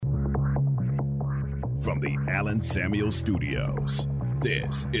from the Allen Samuel Studios.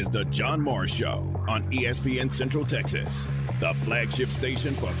 This is the John Morris Show on ESPN Central Texas, the flagship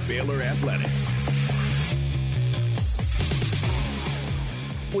station for Baylor Athletics.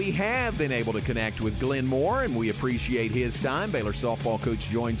 We have been able to connect with Glenn Moore, and we appreciate his time. Baylor softball coach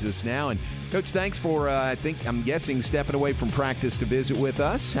joins us now. And, Coach, thanks for, I'm guessing, stepping away from practice to visit with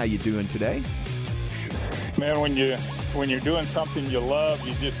us. How you doing today? Man, when you're doing something you love,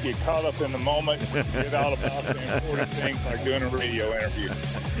 you just get caught up in the moment and forget all about the important things like doing a radio interview.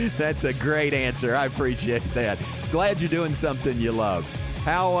 That's a great answer. I appreciate that. Glad you're doing something you love.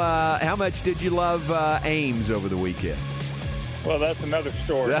 How much did you love Ames over the weekend? Well, that's another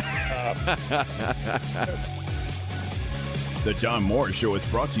story. The John Morris Show is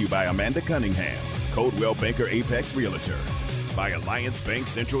brought to you by Amanda Cunningham, Coldwell Banker Apex Realtor, by Alliance Bank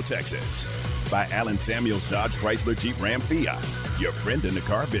Central Texas, by Allen Samuels Dodge Chrysler Jeep Ram Fiat, your friend in the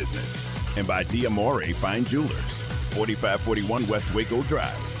car business, and by D'Amore Fine Jewelers, 4541 West Waco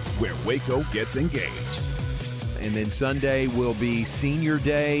Drive, where Waco gets engaged. And then Sunday will be Senior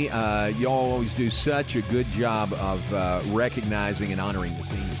Day. Y'all always do such a good job of recognizing and honoring the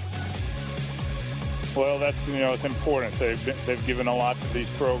seniors. Well, that's, it's important. They've given a lot to these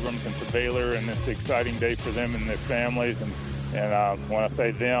programs and to Baylor, and it's an exciting day for them and their families. And when I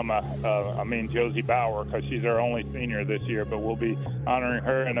say them, I mean Josie Bauer, because she's our only senior this year. But we'll be honoring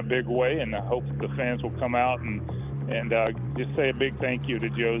her in a big way, and I hope the fans will come out and just say a big thank you to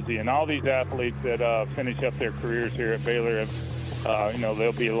Josie and all these athletes that finish up their careers here at Baylor.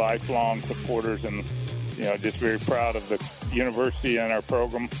 They'll be lifelong supporters, and just very proud of the university and our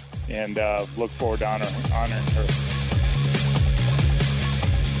program, and look forward to honoring her.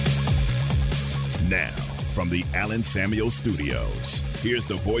 Now, from the Allen Samuel Studios, here's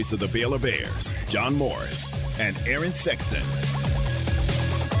the voice of the Baylor Bears, John Morris and Aaron Sexton.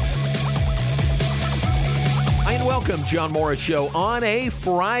 And welcome, John Morris Show on a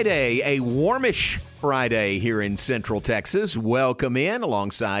Friday, a warmish Friday here in Central Texas. Welcome in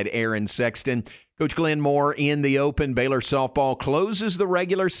alongside Aaron Sexton. Coach Glenn Moore in the open. Baylor softball closes the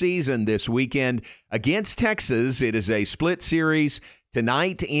regular season this weekend against Texas. It is a split series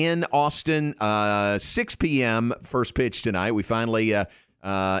tonight in Austin, 6 p.m. first pitch tonight. We finally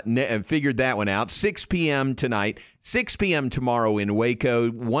figured that one out. 6 p.m. tonight, 6 p.m. tomorrow in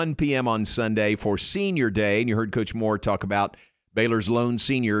Waco, 1 p.m. on Sunday for Senior Day. And you heard Coach Moore talk about Baylor's lone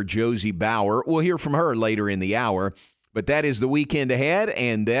senior, Josie Bauer. We'll hear from her later in the hour. But that is the weekend ahead,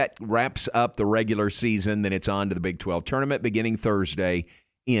 and that wraps up the regular season. Then it's on to the Big 12 tournament beginning Thursday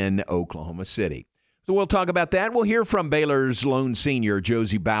in Oklahoma City. So we'll talk about that. We'll hear from Baylor's lone senior,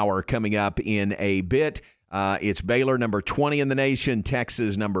 Josie Bauer, coming up in a bit. It's Baylor number 20 in the nation,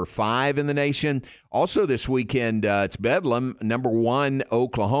 Texas number 5 in the nation. Also this weekend, it's Bedlam, number 1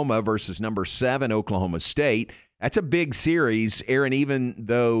 Oklahoma versus number 7 Oklahoma State. That's a big series, Aaron, even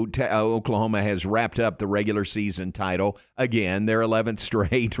though Oklahoma has wrapped up the regular season title. Again, their 11th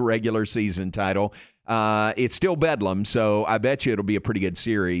straight regular season title. It's still Bedlam, so I bet you it'll be a pretty good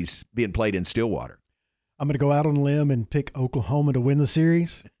series being played in Stillwater. I'm going to go out on a limb and pick Oklahoma to win the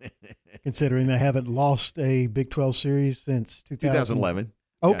series, considering they haven't lost a Big 12 series since 2011.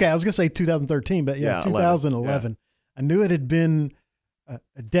 Okay, yeah. I was going to say 2013, but 2011. Yeah. I knew it had been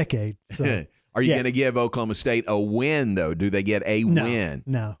a decade. So. Are you going to give Oklahoma State a win, though? Do they get a win?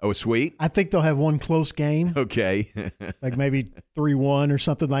 No. Oh, sweet? I think they'll have one close game. Okay. Like maybe 3-1 or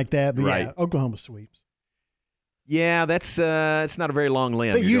something like that. But right. Yeah, Oklahoma sweeps. Yeah, that's it's not a very long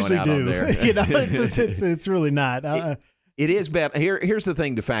limb. They usually going out do. On there. It's really not. It is Here's the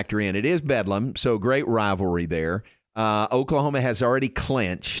thing to factor in. It is Bedlam, so great rivalry there. Oklahoma has already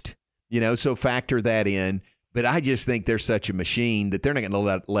clinched, so factor that in. But I just think they're such a machine that they're not going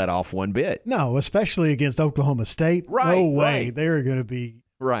to let off one bit. No, especially against Oklahoma State. Right. No way. Right. They're going to be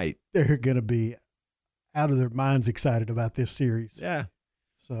right. They're going to be out of their minds excited about this series. Yeah.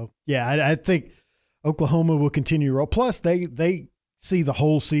 So I think Oklahoma will continue to roll. Plus, they see the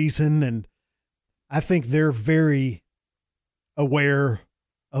whole season, and I think they're very aware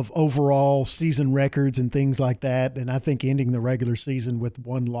of overall season records and things like that. And I think ending the regular season with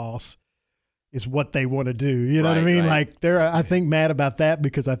one loss is what they want to do. You know what I mean? Right. Like they're, I think, mad about that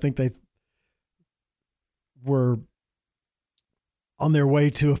because I think they were on their way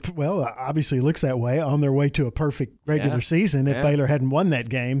to obviously it looks that way, on their way to a perfect regular season if Baylor hadn't won that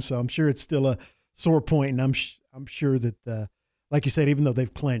game. So I'm sure it's still a sore point, and I'm sure that, like you said, even though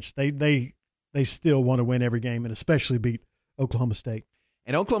they've clinched, they still want to win every game and especially beat Oklahoma State.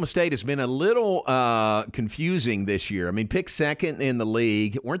 And Oklahoma State has been a little confusing this year. I mean, picked second in the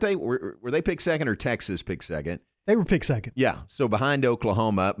league. Weren't they? Were they picked second or Texas picked second? They were picked second. Yeah, so behind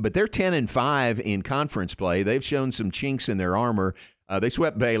Oklahoma, but they're 10-5 in conference play. They've shown some chinks in their armor. They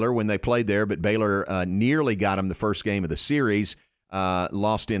swept Baylor when they played there, but Baylor nearly got them the first game of the series,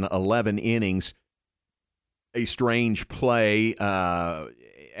 lost in 11 innings. A strange play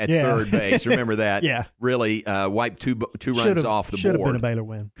at third base. Remember that? Yeah. Really wiped two runs off the board. Should have been a Baylor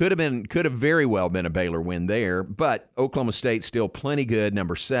win. Could have very well been a Baylor win there, but Oklahoma State still plenty good,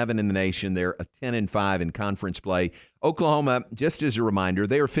 number 7 in the nation. They're a 10-5 in conference play. Oklahoma, just as a reminder,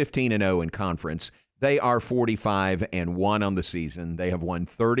 they are 15-0 in conference. They are 45-1 on the season. They have won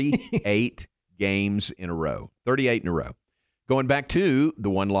 38 games in a row. 38 in a row. Going back to the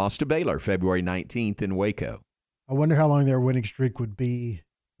one loss to Baylor, February 19th in Waco. I wonder how long their winning streak would be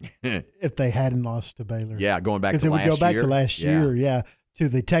if they hadn't lost to Baylor. Yeah, going back to last year. Because it would go back to last year, to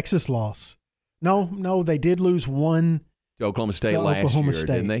the Texas loss. No, they did lose one to Oklahoma State last year,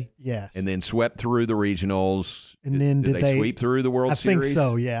 didn't they? Yes. And then swept through the regionals. And then did they sweep through the World Series? I think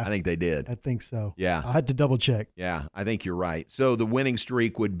so, yeah. I think they did. I think so. Yeah. I had to double check. Yeah, I think you're right. So the winning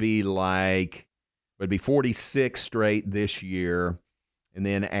streak would be 46 straight this year, and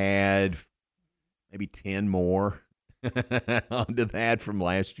then add maybe 10 more onto that from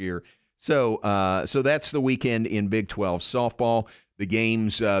last year. So that's the weekend in Big 12 softball. The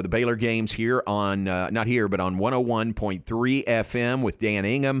games, the Baylor games here on, not here, but on 101.3 FM with Dan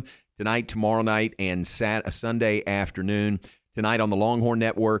Ingham tonight, tomorrow night, and Sunday afternoon. Tonight on the Longhorn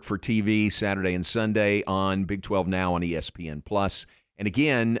Network for TV, Saturday and Sunday on Big 12 Now on ESPN+. And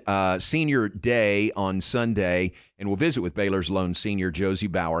again, Senior Day on Sunday, and we'll visit with Baylor's lone senior, Josie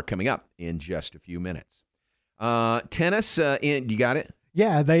Bauer, coming up in just a few minutes. Tennis, you got it?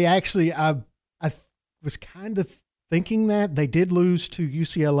 Yeah, they actually, I was kind of thinking that. They did lose to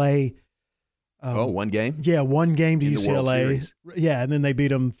UCLA. One game? Yeah, one game to in UCLA. The World Series. Yeah, and then they beat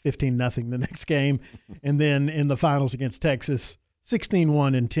them 15-0 the next game. And then in the finals against Texas,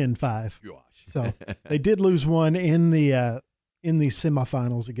 16-1 and 10-5. Gosh. So they did lose one in the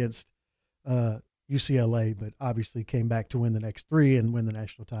semifinals against UCLA, but obviously came back to win the next 3 and win the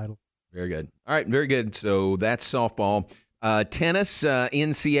national title. Very good. All right, very good. So that's softball. Tennis,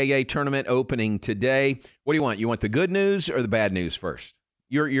 NCAA tournament opening today. What do you want? You want the good news or the bad news first?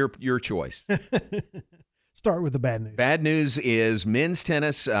 Your choice. Start with the bad news. Bad news is men's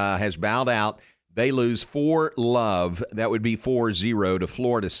tennis has bowed out. They lose 4-0. That would be 4-0 to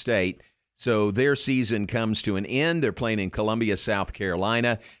Florida State. So their season comes to an end. They're playing in Columbia, South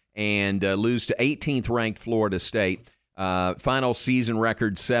Carolina, and lose to 18th-ranked Florida State. Final season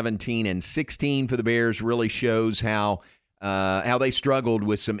record 17-16 for the Bears really shows how they struggled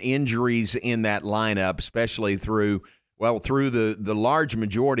with some injuries in that lineup, especially through the large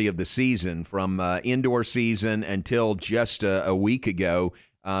majority of the season, from indoor season until just a week ago.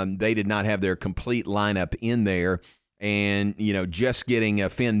 They did not have their complete lineup in there. And, just getting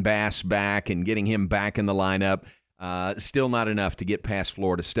Finn Bass back and getting him back in the lineup, still not enough to get past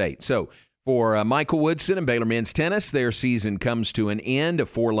Florida State. So for Michael Woodson and Baylor men's tennis, their season comes to an end. A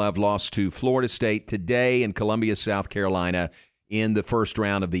 4-0 loss to Florida State today in Columbia, South Carolina, in the first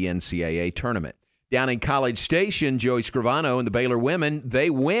round of the NCAA tournament. Down in College Station, Joey Scrivano and the Baylor women, they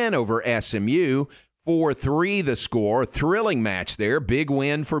win over SMU. 4-3 the score. Thrilling match there. Big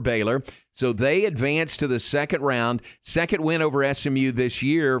win for Baylor. So they advance to the second round. Second win over SMU this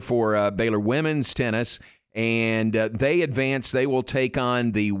year for Baylor women's tennis. And they advance. They will take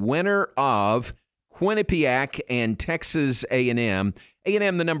on the winner of Quinnipiac and Texas A&M.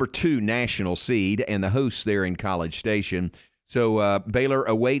 A&M, the number 2 national seed, and the hosts there in College Station. So Baylor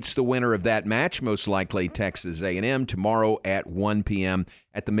awaits the winner of that match, most likely Texas A&M, tomorrow at 1 p.m.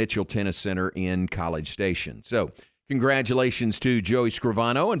 at the Mitchell Tennis Center in College Station. So congratulations to Joey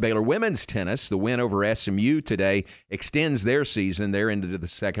Scrivano and Baylor women's tennis. The win over SMU today extends their season. They're into the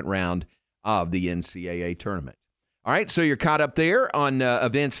second round of the NCAA tournament. All right, so you're caught up there on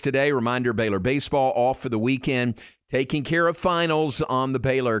events today. Reminder, Baylor baseball off for the weekend, taking care of finals on the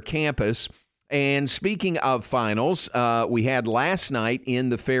Baylor campus. And speaking of finals, we had last night in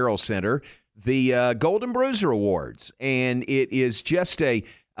the Farrell Center the Golden Bruiser Awards, and it is just a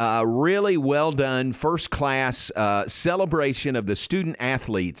really well-done, first-class celebration of the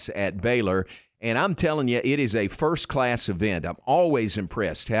student-athletes at Baylor. And I'm telling you, it is a first-class event. I'm always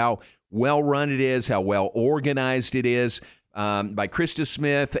impressed how well-run it is, how well-organized it is. By Krista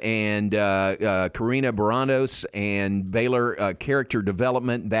Smith and Karina Baranos and Baylor Character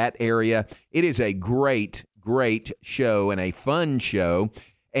Development, that area. It is a great, great show and a fun show.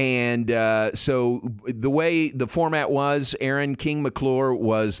 And so the way the format was, Aaron King McClure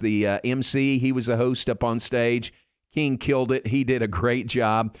was the MC. He was the host up on stage. King killed it. He did a great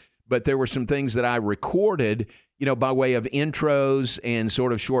job. But there were some things that I recorded, by way of intros and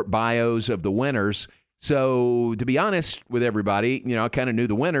sort of short bios of the winners. So to be honest with everybody, I kind of knew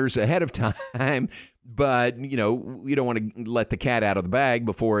the winners ahead of time, but, you don't want to let the cat out of the bag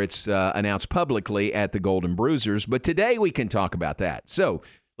before it's announced publicly at the Golden Bruisers. But today we can talk about that. So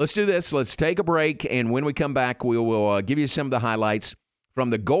let's do this. Let's take a break. And when we come back, we will give you some of the highlights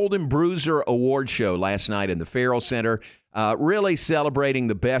from the Golden Bruiser Award Show last night in the Farrell Center, really celebrating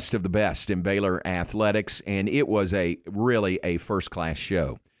the best of the best in Baylor athletics. And it was really a first-class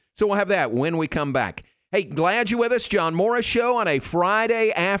show. So we'll have that when we come back. Hey, glad you're with us. John Morris Show on a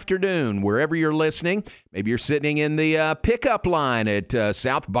Friday afternoon, wherever you're listening. Maybe you're sitting in the pickup line at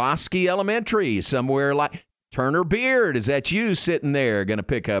South Bosque Elementary, somewhere like Turner Beard. Is that you sitting there going to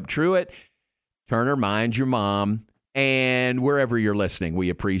pick up Truett? Turner, mind your mom. And wherever you're listening, we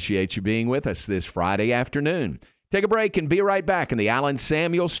appreciate you being with us this Friday afternoon. Take a break and be right back in the Allen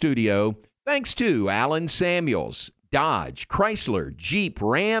Samuels studio. Thanks to Allen Samuels, Dodge, Chrysler, Jeep,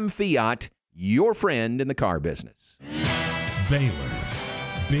 Ram, Fiat, your friend in the car business. Baylor,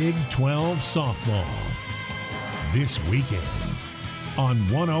 Big 12 softball. This weekend on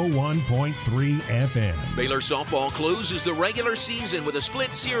 101.3 FM. Baylor softball closes the regular season with a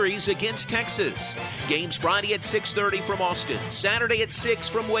split series against Texas. Games Friday at 6:30 from Austin, Saturday at 6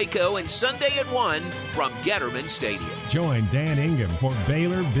 from Waco, and Sunday at 1 from Getterman Stadium. Join Dan Ingham for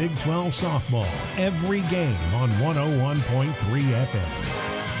Baylor Big 12 softball. Every game on 101.3 FM.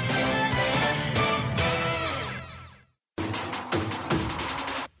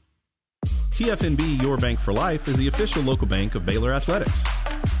 TFNB Your Bank for Life is the official local bank of Baylor Athletics.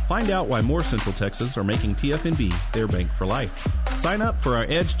 Find out why more Central Texas are making TFNB their bank for life. Sign up for our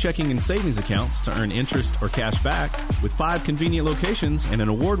Edge checking and savings accounts to earn interest or cash back. With 5 convenient locations and an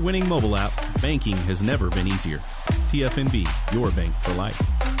award-winning mobile app, banking has never been easier. TFNB Your Bank for Life.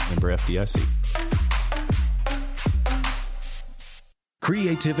 Member FDIC.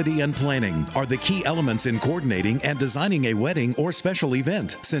 Creativity and planning are the key elements in coordinating and designing a wedding or special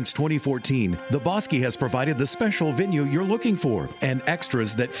event. Since 2014, the Bosque has provided the special venue you're looking for and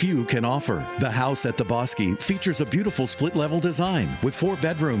extras that few can offer. The house at the Bosque features a beautiful split-level design with 4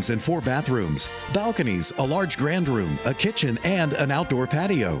 bedrooms and 4 bathrooms, balconies, a large grand room, a kitchen, and an outdoor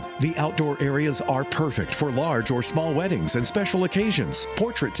patio. The outdoor areas are perfect for large or small weddings and special occasions,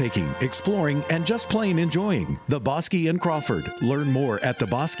 portrait taking, exploring, and just plain enjoying. The Bosque in Crawford. Learn more at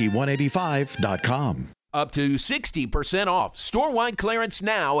thebosque185.com. Up to 60% off. Store-wide clearance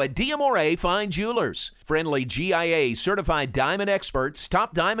now at Diamore Fine Jewelers. Friendly GIA certified diamond experts,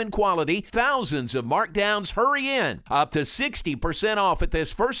 top diamond quality, thousands of markdowns. Hurry in. Up to 60% off at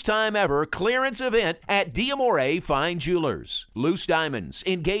this first time ever clearance event at Diamore Fine Jewelers. Loose diamonds,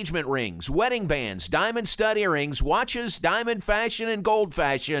 engagement rings, wedding bands, diamond stud earrings, watches, diamond fashion, and gold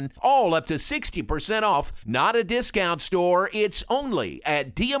fashion, all up to 60% off. Not a discount store. It's only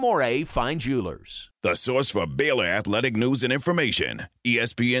at Diamore Fine Jewelers. The source for Baylor athletic news and information,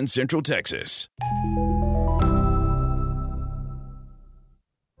 ESPN Central Texas.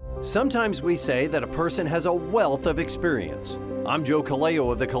 Sometimes we say that a person has a wealth of experience. I'm Joe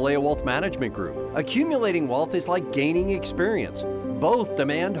Kaleo of the Kaleo Wealth Management Group. Accumulating wealth is like gaining experience. Both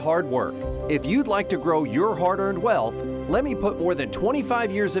demand hard work. If you'd like to grow your hard-earned wealth, let me put more than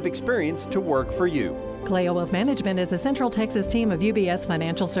 25 years of experience to work for you. Kaleo Wealth Management is a Central Texas team of UBS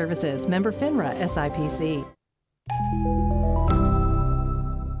Financial Services, member FINRA SIPC.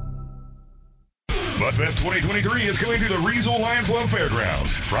 Mudfest 2023 is coming to the Riesel Lions Club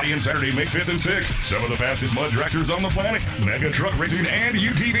Fairgrounds. Friday and Saturday, May 5th and 6th. Some of the fastest mud tractors on the planet, mega truck racing, and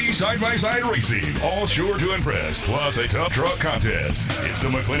UTV side-by-side racing. All sure to impress. Plus a tough truck contest. It's the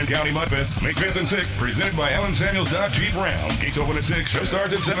McLennan County Mudfest, May 5th and 6th, presented by Allen Samuels Dodge Jeep Ram. Gates open at 6. Show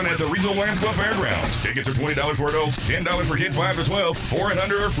starts at 7 at the Riesel Lions Club Fairgrounds. Tickets are $20 for adults, $10 for kids 5 to 12. 4 and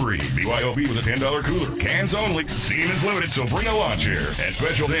under are free. BYOB with a $10 cooler. Cans only. Seating is limited, so bring a lawn chair. And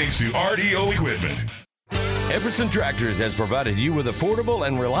special thanks to RDO Equipment. Everson Tractors has provided you with affordable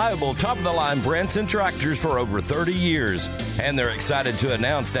and reliable top-of-the-line Branson tractors for over 30 years. And they're excited to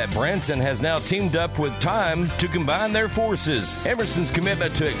announce that Branson has now teamed up with Time to combine their forces. Everson's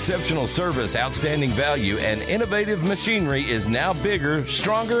commitment to exceptional service, outstanding value, and innovative machinery is now bigger,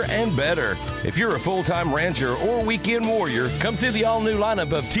 stronger, and better. If you're a full-time rancher or weekend warrior, come see the all-new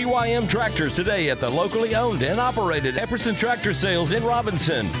lineup of TYM tractors today at the locally owned and operated Epperson Tractor Sales in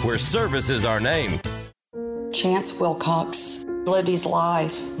Robinson, where service is our name. Chance Wilcox lived his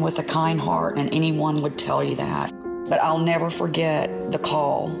life with a kind heart, and anyone would tell you that. But I'll never forget the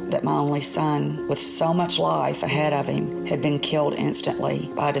call that my only son, with so much life ahead of him, had been killed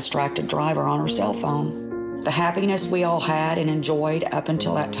instantly by a distracted driver on her cell phone. The happiness we all had and enjoyed up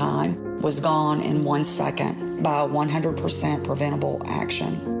until that time was gone in 1 second. by 100% preventable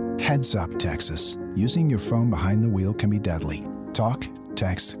action. Heads up, Texas. Using your phone behind the wheel can be deadly. Talk,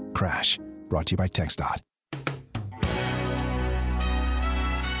 text, crash. Brought to you by TxDOT.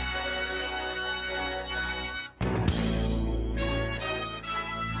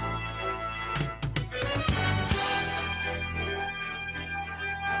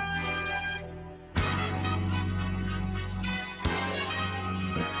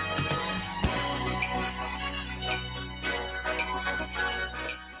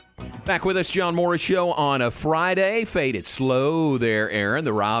 Back with us, John Morris Show on a Friday. Faded slow there, Aaron.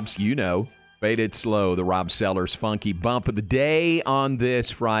 The Robs, faded slow. The Rob Sellers funky bump of the day on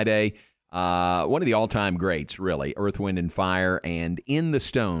this Friday. One of the all-time greats, really. Earth, Wind, and Fire, and In the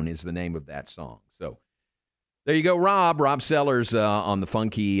Stone is the name of that song. So there you go, Rob Sellers on the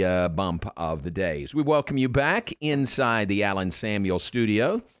funky bump of the day. As we welcome you back inside the Allen Samuel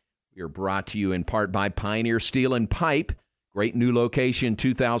studio. We are brought to you in part by Pioneer Steel and Pipe. Great new location,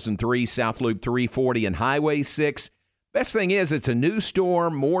 2003 South Loop 340 and Highway 6. Best thing is it's a new store,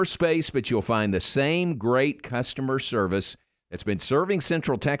 more space, but you'll find the same great customer service that's been serving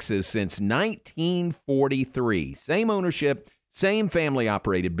Central Texas since 1943. Same ownership, same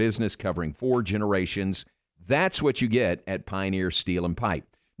family-operated business covering 4 generations. That's what you get at Pioneer Steel and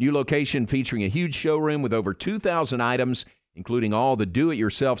Pipe. New location featuring a huge showroom with over 2,000 items, including all the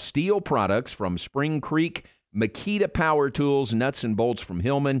do-it-yourself steel products from Spring Creek, Makita Power Tools, nuts and bolts from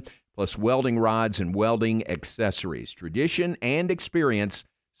Hillman, plus welding rods and welding accessories. Tradition and experience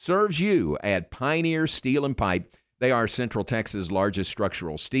serves you at Pioneer Steel and Pipe. They are Central Texas' largest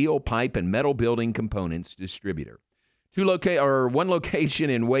structural steel, pipe, and metal building components distributor. One location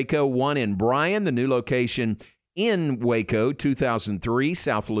in Waco, one in Bryan. The new location in Waco, 2003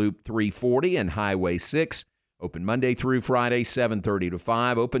 South Loop 340 and Highway 6. Open Monday through Friday, 7:30 to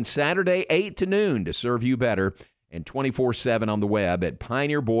 5. Open Saturday, 8 to noon to serve you better. And 24/7 on the web at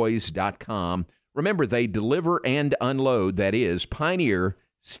pioneerboys.com. Remember, they deliver and unload. That is Pioneer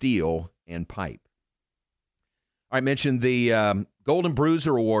Steel and Pipe. I mentioned the Golden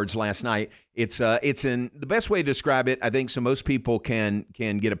Bruiser Awards last night. It's the best way to describe it, I think, so most people can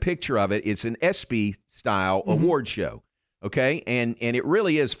get a picture of it. It's an ESPY-style award show, okay? And it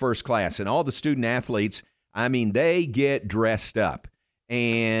really is first class. And all the student athletes, I mean, they get dressed up,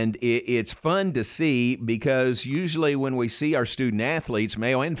 and it's fun to see because usually when we see our student athletes,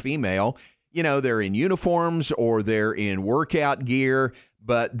 male and female, they're in uniforms or they're in workout gear,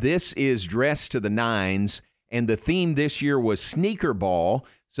 but this is dressed to the nines, and the theme this year was sneaker ball,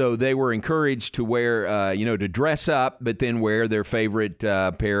 so they were encouraged to wear, to dress up, but then wear their favorite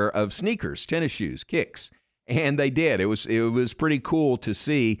pair of sneakers, tennis shoes, kicks. And they did. It was pretty cool to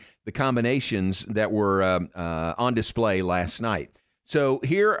see the combinations that were on display last night. So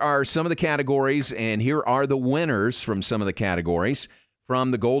here are some of the categories, and here are the winners from some of the categories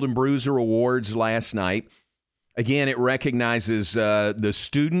from the Golden Bruiser Awards last night. Again, it recognizes the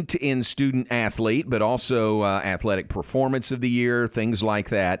student in student athlete, but also athletic performance of the year, things like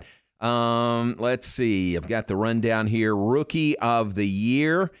that. Let's see. I've got the rundown here. Rookie of the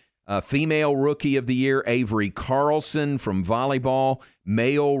year. Female Rookie of the Year, Avery Carlson from volleyball.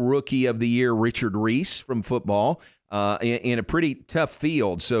 Male Rookie of the Year, Richard Reese from football, in a pretty tough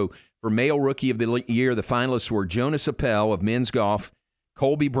field. So for Male Rookie of the Year, the finalists were Jonas Appel of men's golf,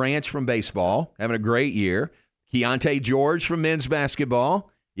 Colby Branch from baseball, having a great year, Keontae George from men's basketball.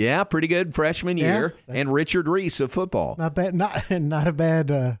 Yeah, pretty good freshman year. And Richard Reese of football. Not bad. Not a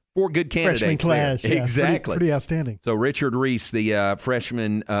bad 4 good candidates freshman class. there. Yeah, exactly. Pretty outstanding. So Richard Reese, the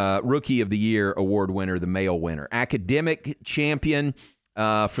freshman Rookie of the Year award winner, the male winner. Academic champion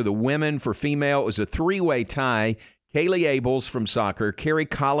for the women. For female, it was a 3-way tie. Kaylee Abels from soccer, Carrie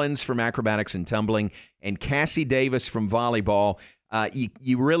Collins from acrobatics and tumbling, and Cassie Davis from volleyball.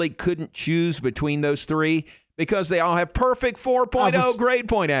 You really couldn't choose between those 3. Because they all have perfect 4.0 grade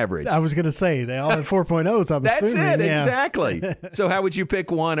point average. I was going to say, they all have 4.0s, I'm That's assuming. That's it, exactly. So how would you pick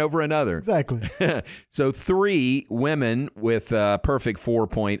one over another? Exactly. So 3 women with perfect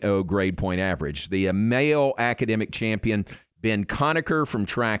 4.0 grade point average. The male academic champion, Ben Conacher from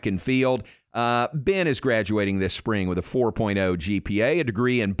track and field. Ben is graduating this spring with a 4.0 GPA, a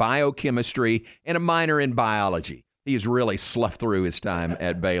degree in biochemistry, and a minor in biology. He's really sloughed through his time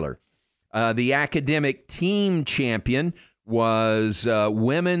at Baylor. The academic team champion was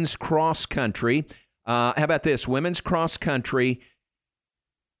women's cross country. How about this? Women's cross country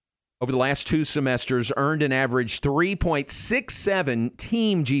over the last 2 semesters earned an average 3.67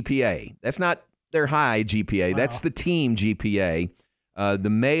 team GPA. That's not their high GPA. Wow. That's the team GPA. The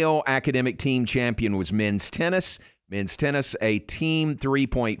male academic team champion was men's tennis. Men's tennis, a team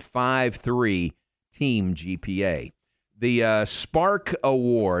 3.53 team GPA. The Spark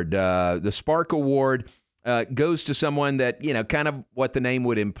Award, goes to someone that, kind of what the name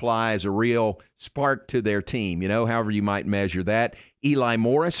would imply is a real spark to their team, however you might measure that. Eli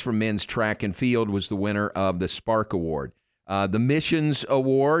Morris from men's track and field was the winner of the Spark Award. The Missions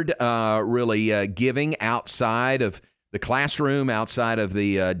Award, really giving outside of the classroom, outside of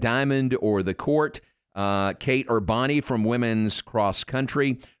the diamond or the court. Kate Urbani from women's cross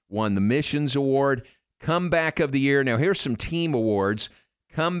country won the Missions Award. Comeback of the year. Now, here's some team awards.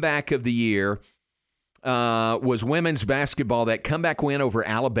 Comeback of the year was women's basketball. That comeback win over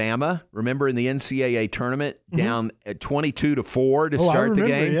Alabama. Remember in the NCAA tournament, down at 22-4 to start the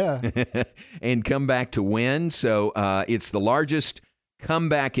game? Yeah. And come back to win. So it's the largest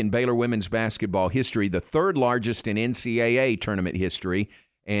comeback in Baylor women's basketball history, the third largest in NCAA tournament history.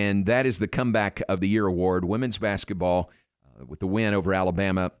 And that is the Comeback of the Year award, women's basketball with the win over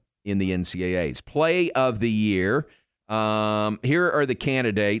Alabama in the NCAAs. Play of the Year. Here are the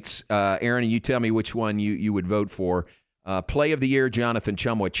candidates. Aaron, and you tell me which one you would vote for. Play of the Year, Jonathan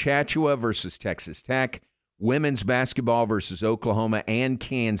Chumwa versus Texas Tech. Women's basketball versus Oklahoma and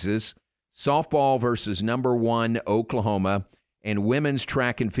Kansas. Softball versus number 1 Oklahoma. And women's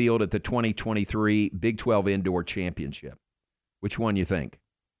track and field at the 2023 Big 12 Indoor Championship. Which one you think?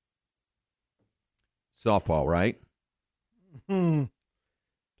 Softball, right?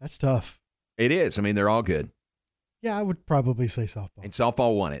 That's tough. It is. I mean, they're all good. Yeah, I would probably say softball. And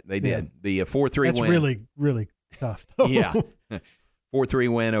softball won it. They did. The 4-3 win. That's really, really tough, though. Yeah.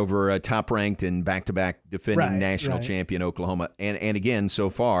 4-3 win over top-ranked and back-to-back defending national champion Oklahoma. And again,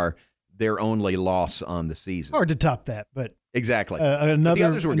 so far, their only loss on the season. Hard to top that, but exactly.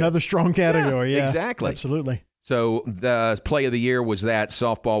 Another strong category. Yeah, exactly. Absolutely. So the play of the year was that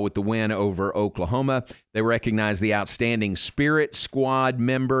softball with the win over Oklahoma. They recognized the outstanding Spirit Squad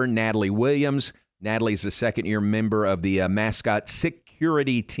member, Natalie Williams. Natalie's a second-year member of the mascot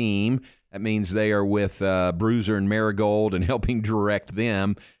security team. That means they are with Bruiser and Marigold and helping direct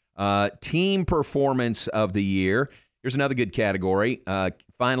them. Team Performance of the Year. Here's another good category.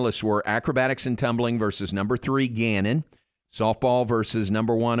 Finalists were acrobatics and tumbling versus number 3 Gannon. Softball versus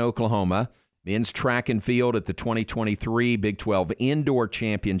number 1 Oklahoma. Men's track and field at the 2023 Big 12 Indoor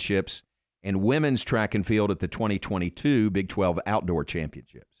Championships, and women's track and field at the 2022 Big 12 Outdoor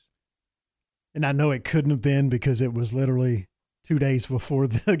Championships. And I know it couldn't have been because it was literally 2 days before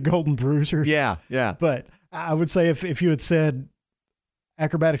the Golden Bruiser. Yeah. But I would say if you had said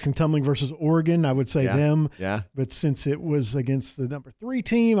acrobatics and tumbling versus Oregon, I would say them. Yeah. But since it was against the number 3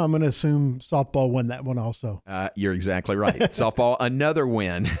 team, I'm going to assume softball won that one also. You're exactly right. Softball, another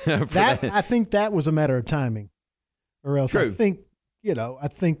win. I think that was a matter of timing. Or else True. I think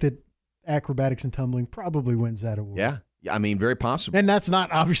that acrobatics and tumbling probably wins that award. Yeah. I mean, very possible. And that's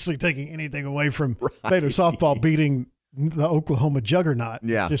not obviously taking anything away from Baylor softball beating the Oklahoma juggernaut.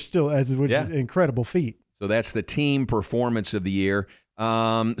 Yeah. Just still, which is an incredible feat. So that's the Team Performance of the Year.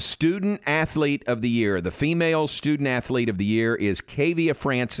 Student Athlete of the Year. The female Student Athlete of the Year is Kavia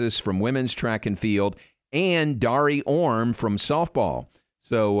Francis from women's track and field and Dari Orm from softball.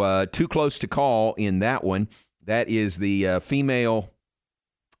 So too close to call in that one. That is the female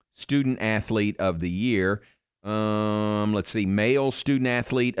Student Athlete of the Year. Let's see. Male Student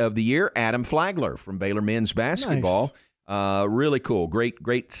Athlete of the Year, Adam Flagler from Baylor men's basketball. Nice. Really cool.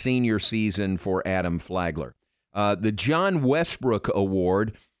 Great senior season for Adam Flagler. The John Westbrook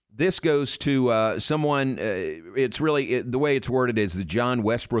Award. This goes to someone, it's really, the way it's worded is the John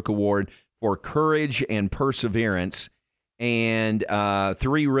Westbrook Award for courage and perseverance. And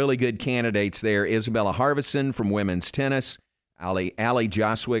 3 really good candidates there. Isabella Harvison from women's tennis, Allie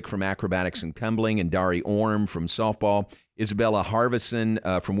Joswick from acrobatics and tumbling, and Dari Orm from softball. Isabella Harvison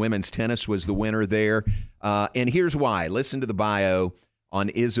from women's tennis was the winner there. And here's why. Listen to the bio on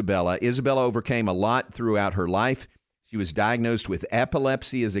Isabella. Isabella overcame a lot throughout her life. She was diagnosed with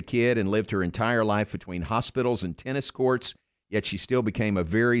epilepsy as a kid and lived her entire life between hospitals and tennis courts, yet she still became a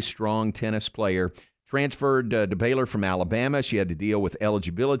very strong tennis player. Transferred to Baylor from Alabama. She had to deal with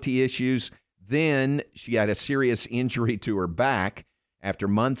eligibility issues. Then she had a serious injury to her back. After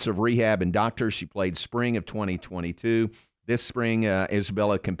months of rehab and doctors, she played spring of 2022. This spring,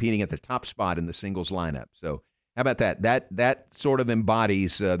 Isabella competing at the top spot in the singles lineup. So how about that? That sort of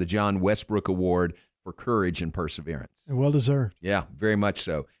embodies the John Westbrook Award for courage and perseverance. And well deserved. Yeah, very much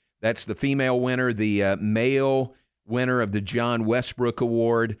so. That's the female winner. The male winner of the John Westbrook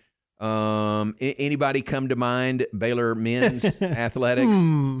Award. Anybody come to mind? Baylor men's athletics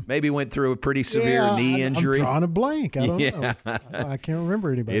maybe went through a pretty severe knee injury. I'm drawing a blank. I don't know. I can't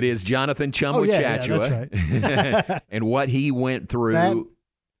remember anybody. It is Jonathan Chumwa. That's right. And what he went through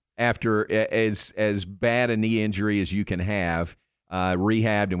after as bad a knee injury as you can have,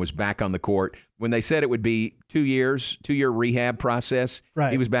 rehabbed and was back on the court. When they said it would be 2-year rehab process,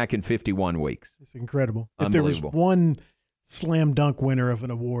 right. He was back in 51 weeks. It's incredible. If there was one slam dunk winner of an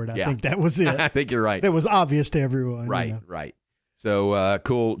award, I think that was it. I think you're right. That was obvious to everyone. Right, right. So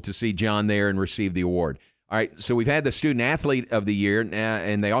cool to see John there and receive the award. All right, so we've had the Student Athlete of the Year,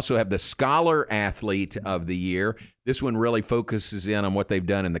 and they also have the Scholar Athlete of the Year. This one really focuses in on what they've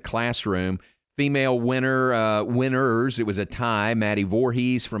done in the classroom. Female winners, it was a tie. Maddie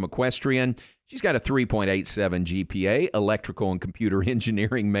Voorhees from Equestrian. She's got a 3.87 GPA, electrical and computer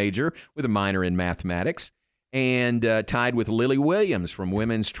engineering major with a minor in mathematics. And tied with Lily Williams from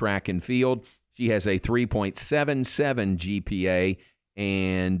Women's Track and Field. She has a 3.77 GPA,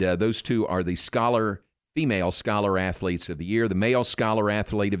 and those two are the female Scholar Athletes of the Year. The male Scholar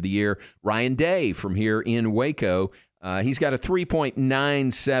Athlete of the Year, Ryan Day from here in Waco. He's got a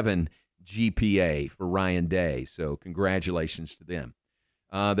 3.97 GPA for Ryan Day, so congratulations to them.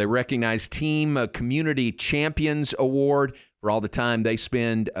 They recognize Team Community Champions Award for all the time they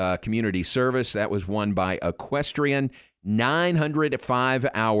spend community service. That was won by Equestrian. 905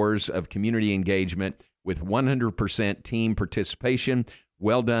 hours of community engagement with 100% team participation.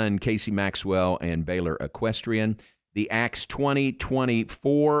 Well done, Casey Maxwell and Baylor Equestrian. The Acts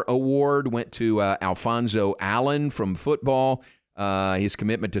 2024 award went to Alfonso Allen from football. His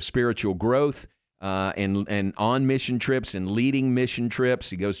commitment to spiritual growth and on mission trips and leading mission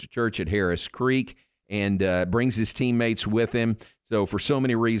trips. He goes to church at Harris Creek and brings his teammates with him. So for so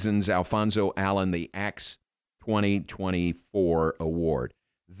many reasons, Alfonso Allen, the Acts 2024 award.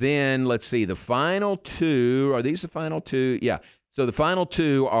 Then let's see, the final two. Are these the final two? Yeah. So the final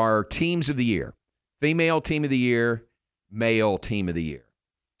two are teams of the year. Female team of the year, male team of the year.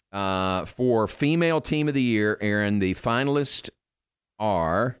 For female team of the year, Aaron, the finalists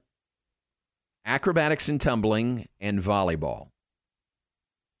are acrobatics and tumbling and volleyball.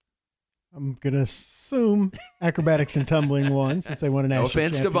 I'm going to assume acrobatics and tumbling won since they won a national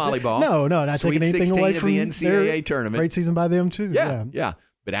championship. No offense to volleyball. No, not taking anything away from the NCAA tournament. Great season by them, too. Yeah.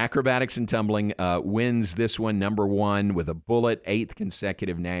 But acrobatics and tumbling wins this one, number one, with a bullet, 8th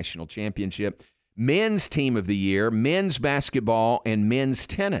consecutive national championship. Men's team of the year, men's basketball and men's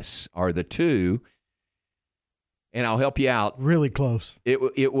tennis are the two. And I'll help you out. Really close.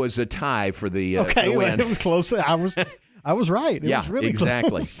 It was a tie for the win. It was close. I was right. It was really exactly.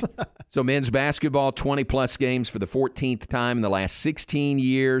 close. So men's basketball, 20-plus games for the 14th time in the last 16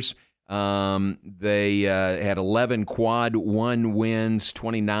 years. They had 11 quad one wins,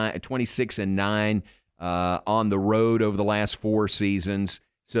 26-9 on the road over the last 4 seasons.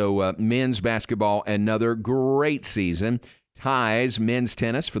 So men's basketball, another great season. Ties, men's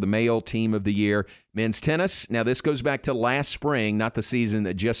tennis for the male team of the year. Men's tennis, now this goes back to last spring, not the season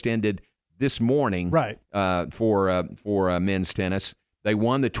that just ended this morning. Right. For men's tennis. They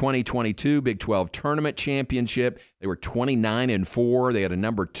won the 2022 Big 12 Tournament Championship. They were 29-4. They had a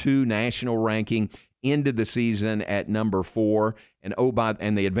number 2 national ranking. Ended the season at number 4,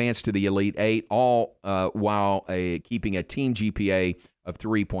 and they advanced to the Elite 8, all while keeping a team GPA of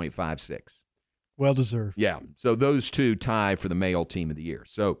 3.56. Well deserved. Yeah. So those two tie for the male team of the year.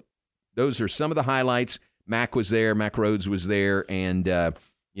 So those are some of the highlights. Mac was there. Mac Rhodes was there, and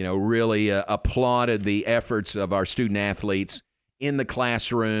really applauded the efforts of our student athletes in the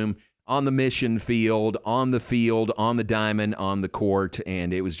classroom, on the mission field, on the diamond, on the court,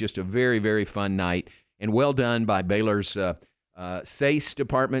 and it was just a very, very fun night. And well done by Baylor's SACE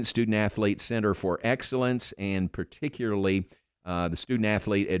Department, Student Athlete Center for Excellence, and particularly the Student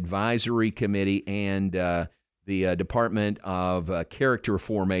Athlete Advisory Committee and the Department of Character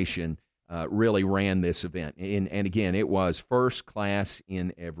Formation really ran this event. And again, it was first class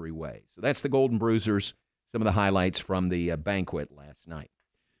in every way. So that's the Golden Bruisers, some of the highlights from the banquet last night.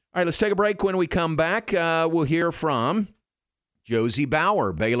 All right, let's take a break. When we come back, we'll hear from Josie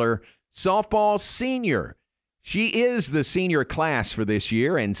Bauer, Baylor softball senior. She is the senior class for this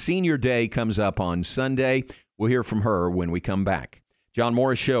year, and Senior Day comes up on Sunday. We'll hear from her when we come back. John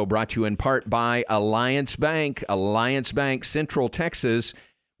Morris Show brought to you in part by Alliance Bank Central Texas,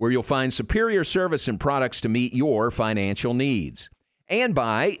 where you'll find superior service and products to meet your financial needs. And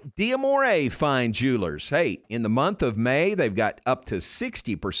by D'Amore Fine Jewelers. Hey, in the month of May, they've got up to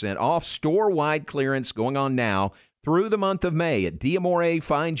 60% off store-wide clearance going on now through the month of May at D'Amore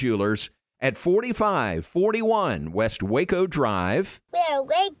Fine Jewelers at 4541 West Waco Drive. Where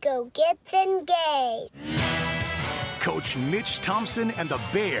Waco gets engaged. Coach Mitch Thompson and the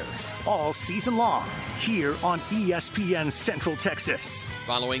Bears all season long here on ESPN Central Texas.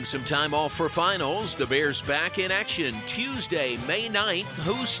 Following some time off for finals, the Bears back in action Tuesday, May 9th,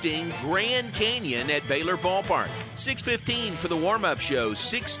 hosting Grand Canyon at Baylor Ballpark. 6:15 for the warm-up show,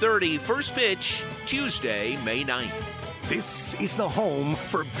 6:30 first pitch, Tuesday, May 9th. This is the home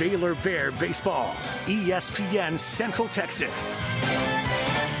for Baylor Bear baseball. ESPN Central Texas.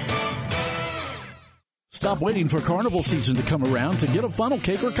 Stop waiting for carnival season to come around to get a funnel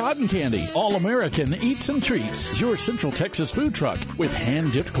cake or cotton candy. All-American Eats and Treats is your Central Texas food truck with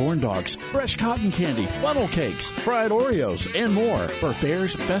hand-dipped corn dogs, fresh cotton candy, funnel cakes, fried Oreos, and more. For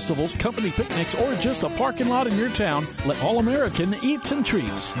fairs, festivals, company picnics, or just a parking lot in your town, let All-American Eats and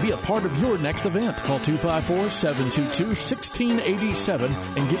Treats be a part of your next event. Call 254-722-1687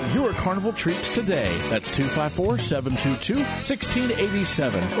 and get your carnival treats today. That's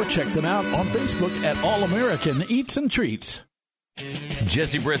 254-722-1687. Or check them out on Facebook at All-American Eats and Treats.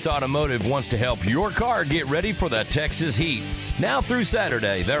 Jesse Britt's Automotive wants to help your car get ready for the Texas heat. Now through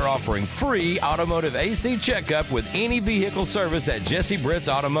Saturday, they're offering free automotive AC checkup with any vehicle service at Jesse Britt's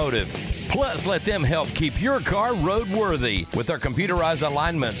Automotive. Plus, let them help keep your car roadworthy with their computerized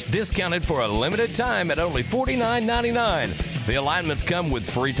alignments discounted for a limited time at only $49.99. The alignments come with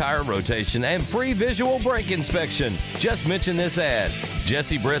free tire rotation and free visual brake inspection. Just mention this ad.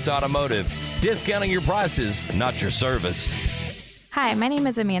 Jesse Britt's Automotive. Discounting your prices, not your service. Hi, my name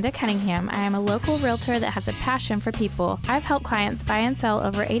is Amanda Cunningham. I am a local realtor that has a passion for people. I've helped clients buy and sell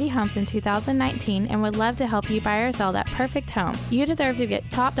over 80 homes in 2019 and would love to help you buy or sell that perfect home. You deserve to get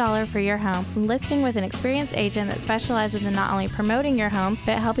top dollar for your home. Listing with an experienced agent that specializes in not only promoting your home,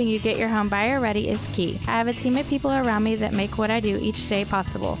 but helping you get your home buyer ready is key. I have a team of people around me that make what I do each day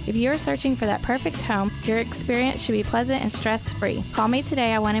possible. If you're searching for that perfect home, your experience should be pleasant and stress-free. Call me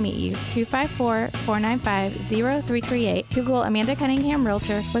today. I want to meet you. 254-495-0338. Google Amanda Cunningham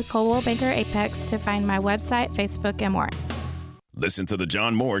Realtor with Coldwell Banker Apex to find my website, Facebook, and more. Listen to the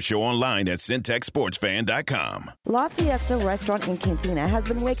John Moore Show online at syntechsportsfan.com. La Fiesta Restaurant and Cantina has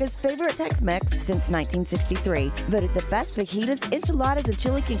been Waco's favorite Tex-Mex since 1963. Voted the best fajitas, enchiladas, and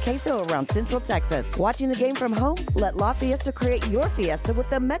chili con queso around Central Texas. Watching the game from home? Let La Fiesta create your fiesta with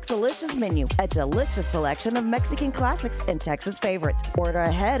the Mexalicious menu, a delicious selection of Mexican classics and Texas favorites. Order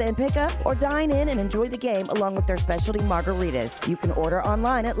ahead and pick up, or dine in and enjoy the game along with their specialty margaritas. You can order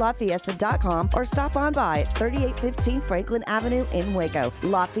online at lafiesta.com or stop on by at 3815 Franklin Avenue in Waco.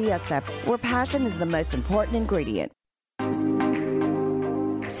 La Fiesta, where passion is the most important ingredient.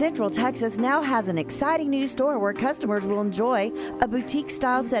 Central Texas now has an exciting new store where customers will enjoy a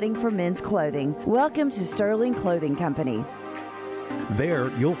boutique-style setting for men's clothing. Welcome to Sterling Clothing Company. There,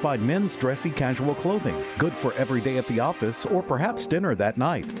 you'll find men's dressy casual clothing, good for every day at the office or perhaps dinner that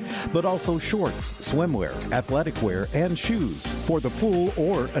night, but also shorts, swimwear, athletic wear, and shoes for the pool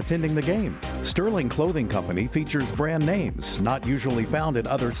or attending the game. Sterling Clothing Company features brand names not usually found in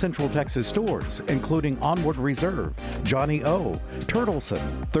other Central Texas stores, including Onward Reserve, Johnny O,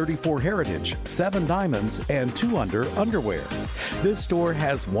 Turtleson, 34 Heritage, 7 Diamonds, and 2 Under underwear. This store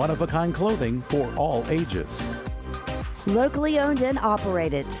has one-of-a-kind clothing for all ages. Locally owned and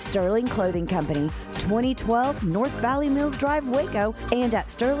operated, Sterling Clothing Company, 2012 North Valley Mills Drive, Waco, and at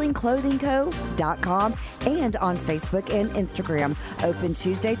sterlingclothingco.com and on Facebook and Instagram. Open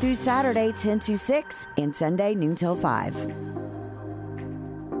Tuesday through Saturday, 10 to 6, and Sunday, noon till 5.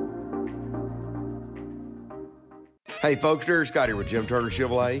 Hey folks, Derek Scott here with Jim Turner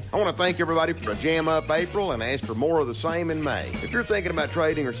Chevrolet. I want to thank everybody for the Jam Up April and ask for more of the same in May. If you're thinking about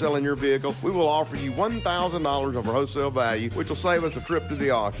trading or selling your vehicle, we will offer you $1,000 over wholesale value, which will save us a trip to the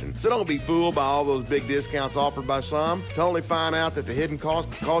auction. So don't be fooled by all those big discounts offered by some to only find out that the hidden cost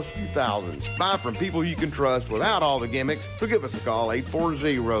will cost you thousands. Buy from people you can trust without all the gimmicks. So give us a call,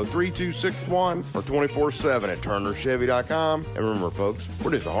 840-3261 or 24/7 at turnerchevy.com. And remember folks,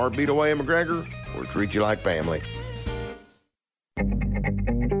 we're just a heartbeat away in McGregor. We'll treat you like family.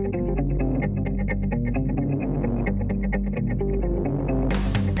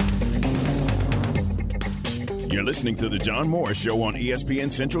 You're listening to The John Moore Show on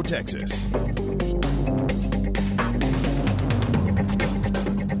ESPN Central Texas.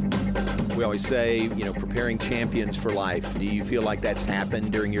 We always say, preparing champions for life. Do you feel like that's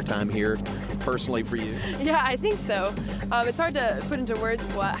happened during your time here, personally for you? Yeah, I think so. It's hard to put into words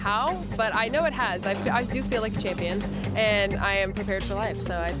how, but I know it has. I do feel like a champion, and I am prepared for life.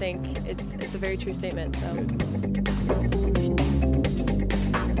 So I think it's a very true statement. So.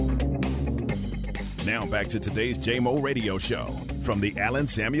 Now back to today's JMO Radio Show from the Allen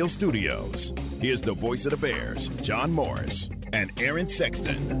Samuel Studios. Here's the voice of the Bears, John Morris and Aaron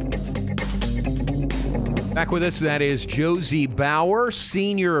Sexton. Back with us, that is Josie Bauer,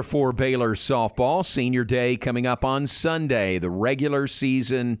 senior for Baylor softball. Senior day coming up on Sunday. The regular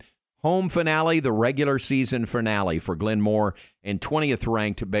season home finale, the regular season finale for Glenn Moore and 20th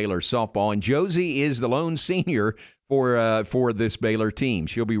ranked Baylor softball. And Josie is the lone senior for this Baylor team.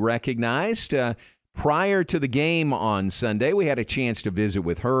 She'll be recognized prior to the game on Sunday. We had a chance to visit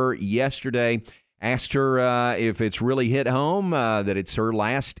with her yesterday. Asked her if it's really hit home, that it's her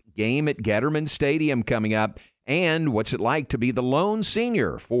last game at Getterman Stadium coming up, and what's it like to be the lone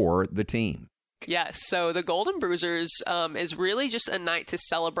senior for the team. Yes, so the Golden Bruisers is really just a night to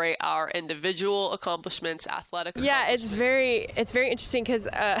celebrate our individual accomplishments, athletic accomplishments. Yeah, it's very interesting because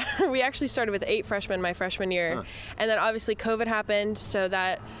we actually started with 8 freshmen my freshman year, and then obviously COVID happened, so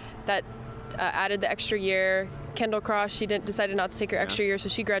that added the extra year. Kendall Cross, she decided not to take her extra year, so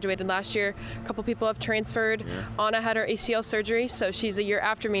she graduated last year. A couple people have transferred. Anna had her ACL surgery, so she's a year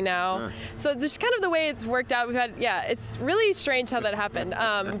after me now. So just kind of the way it's worked out. It's really strange how that happened,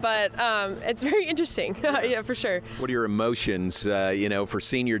 but it's very interesting. Yeah, for sure. What are your emotions, for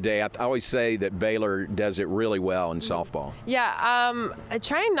senior day? I always say that Baylor does it really well in softball. Yeah,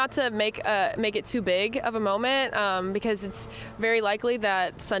 trying not to make it too big of a moment because it's very likely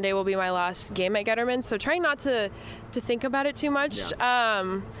that Sunday will be my last game at Getterman, so trying not to think about it too much.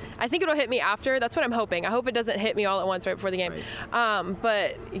 I think it'll hit me after. That's what I'm hoping. I hope it doesn't hit me all at once right before the game.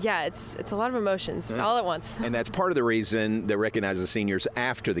 But yeah, it's a lot of emotions all at once. And that's part of the reason they recognize the seniors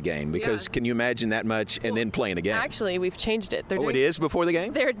after the game, because can you imagine that much and then playing a game? Actually, we've changed it. It is before the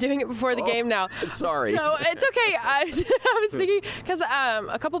game? They're doing it before the game now. Sorry. So it's okay. I was thinking, because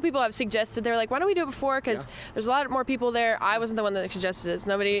a couple people have suggested, they're like, why don't we do it before? Because there's a lot more people there. I wasn't the one that suggested this.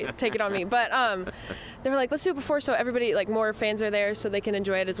 Nobody take it on me. But they were like, let's do it before so everybody, like more fans are there so they can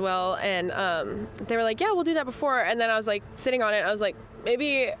enjoy it as well. And they were like, yeah, we'll do that before. And then I was like sitting on it. I was like,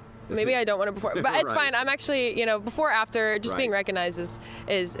 maybe I don't want it before, but it's fine. I'm actually, before, after, just being recognized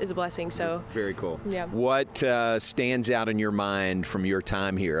is a blessing. So very cool. Yeah. What stands out in your mind from your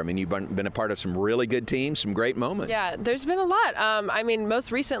time here? I mean, you've been a part of some really good teams, some great moments. Yeah, there's been a lot.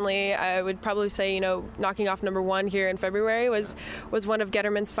 Most recently, I would probably say, knocking off number 1 here in February was one of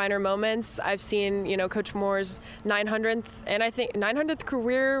Getterman's finer moments. I've seen, Coach Moore's 900th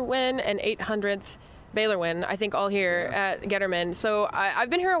career win and 800th Baylor win, I think, all here at Getterman. So I've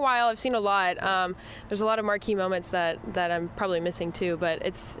been here a while. I've seen a lot. There's a lot of marquee moments that I'm probably missing too, but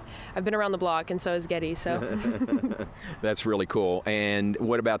I've been around the block, and so is Getty. So that's really cool. And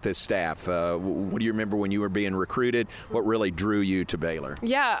what about this staff? What do you remember when you were being recruited? What really drew you to Baylor?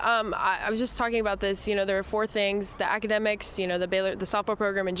 Yeah, I was just talking about this. There are 4 things: the academics, the softball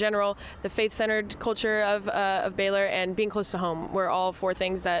program in general, the faith-centered culture of Baylor, and being close to home were all 4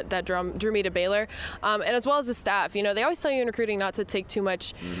 things that drew me to Baylor. And as well as the staff, they always tell you in recruiting not to take too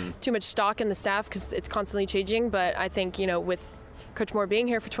much stock in the staff because it's constantly changing. But I think, with Coach Moore being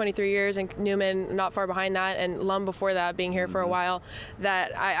here for 23 years and Newman not far behind that, and Lum before that being here for a while,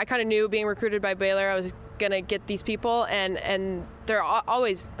 that I kind of knew being recruited by Baylor, I was going to get these people, and they are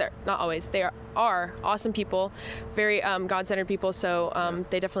awesome people, very God-centered people. So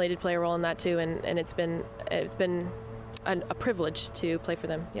they definitely did play a role in that too, and it's been a privilege to play for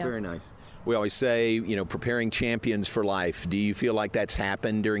them. Yeah. Very nice. We always say, preparing champions for life. Do you feel like that's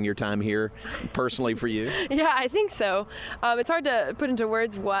happened during your time here, personally for you? Yeah, I think so. It's hard to put into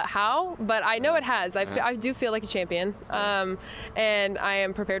words how, but I know it has. I do feel like a champion, and I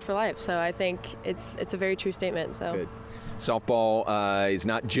am prepared for life. So I think it's a very true statement. So. Good. Softball is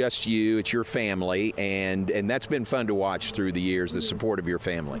not just you, it's your family, and that's been fun to watch through the years, the support of your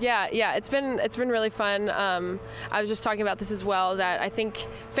family. Yeah, it's been really fun. I was just talking about this as well, that I think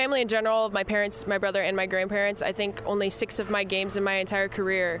family in general, my parents, my brother, and my grandparents, I think only 6 of my games in my entire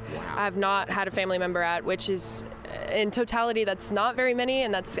career I have not had a family member at, which is, in totality, that's not very many,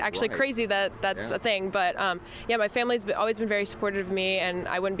 and that's actually crazy that's a thing. But my family's always been very supportive of me, and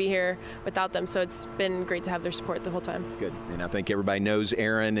I wouldn't be here without them, so it's been great to have their support the whole time. Good. And I think everybody knows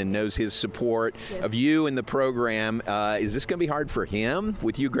Aaron and knows his support of you and the program. Is this going to be hard for him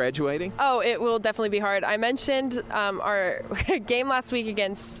with you graduating? Oh, it will definitely be hard. I mentioned our game last week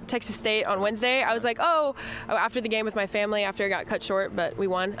against Texas State on Wednesday. I was like, after the game with my family, after it got cut short, but we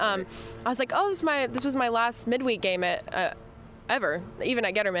won. I was like, this was my last midweek game at ever, even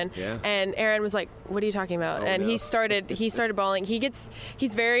at Getterman. Yeah. And Aaron was like, what are you talking about? He started bawling. He's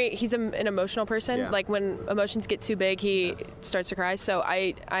an emotional person. Yeah. Like when emotions get too big, he starts to cry. So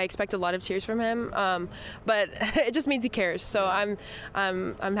I expect a lot of tears from him. But it just means he cares. So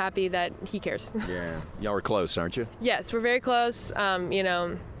I'm happy that he cares. Yeah. Y'all are close, aren't you? Yes, we're very close.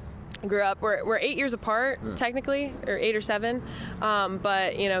 grew up. We're 8 years apart, technically, or 8 or 7.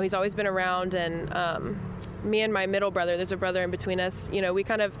 But, you know, he's always been around, and me and my middle brother, there's a brother in between us, you know, we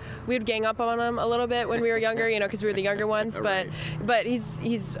would gang up on him a little bit when we were younger, you know, because we were the younger ones. But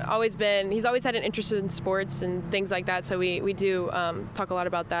he's always had an interest in sports and things like that. So we do talk a lot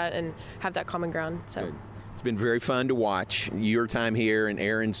about that and have that common ground. So. Good. It's been very fun to watch your time here and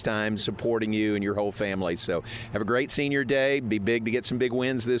Aaron's time supporting you and your whole family. So have a great senior day. Be big to get some big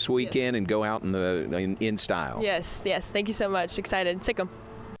wins this weekend and go out in style. Yes. Thank you so much. Excited. Sick 'em.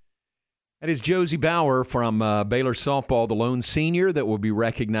 That is Josie Bauer from Baylor softball, the lone senior that will be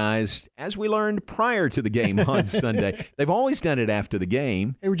recognized, as we learned prior to the game on Sunday. They've always done it after the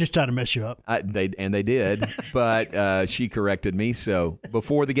game. They were just trying to mess you up. They did, but she corrected me. So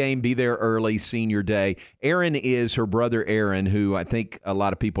before the game, be there early, senior day. Aaron is her brother Aaron, who I think a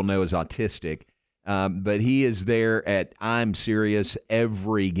lot of people know is autistic. But he is there at I'm Serious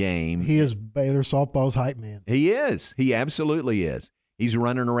every game. He is Baylor softball's hype man. He is. He absolutely is. He's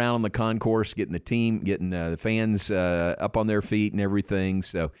running around on the concourse, getting the fans up on their feet and everything.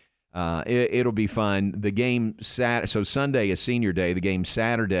 So it'll be fun. The game so Sunday is senior day. The game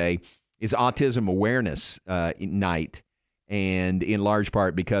Saturday is Autism Awareness Night, and in large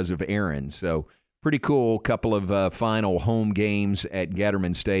part because of Aaron. So pretty cool couple of final home games at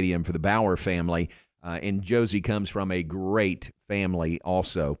Gatterman Stadium for the Bauer family. And Josie comes from a great family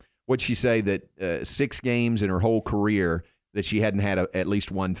also. What'd she say that 6 games in her whole career that she hadn't had at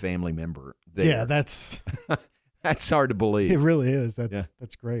least one family member there? Yeah, that's hard to believe. It really is.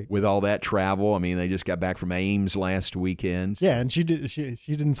 That's great. With all that travel, I mean, they just got back from Ames last weekend. Yeah, and she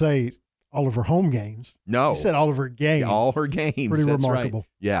didn't say all of her home games. No, she said all of her games. All her games. Pretty that's remarkable. Right.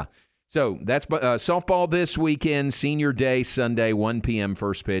 Yeah. So that's softball this weekend. Senior Day Sunday, 1 p.m.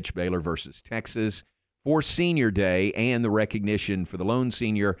 first pitch. Baylor versus Texas for Senior Day, and the recognition for the lone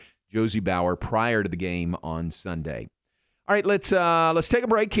senior Josie Bauer prior to the game on Sunday. All right, let's take a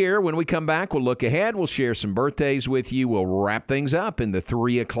break here. When we come back, we'll look ahead. We'll share some birthdays with you. We'll wrap things up in the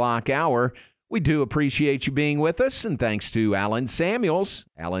 3 o'clock hour. We do appreciate you being with us, and thanks to Allen Samuels.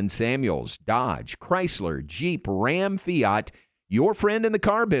 Allen Samuels, Dodge, Chrysler, Jeep, Ram, Fiat, your friend in the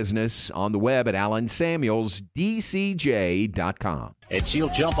car business, on the web at allensamuelsdcj.com. And she'll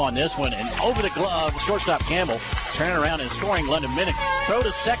jump on this one, and over the glove, shortstop Campbell, turning around and scoring. London Minnick. Throw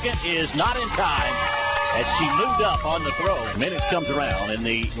to second is not in time, as she moved up on the throw. Minnick comes around, and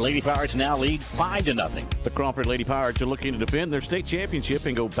the Lady Pirates now lead 5-0. The Crawford Lady Pirates are looking to defend their state championship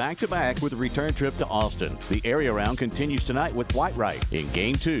and go back-to-back with a return trip to Austin. The area round continues tonight with Whitewright. In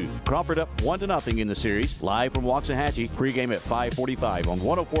Game 2, Crawford up 1-0 in the series. Live from Waxahachie, pregame at 5:45 on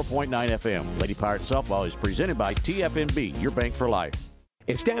 104.9 FM. Lady Pirates Softball is presented by TFNB, your bank for life.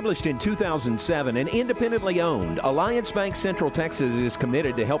 Established in 2007 and independently owned, Alliance Bank Central Texas is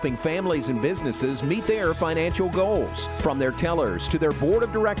committed to helping families and businesses meet their financial goals. From their tellers to their board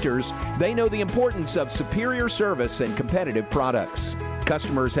of directors, they know the importance of superior service and competitive products.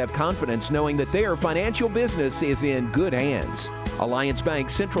 Customers have confidence knowing that their financial business is in good hands. Alliance Bank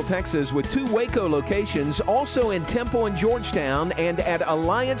Central Texas with 2 Waco locations, also in Temple and Georgetown, and at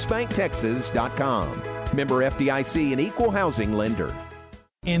alliancebanktexas.com. Member FDIC, an equal housing lender.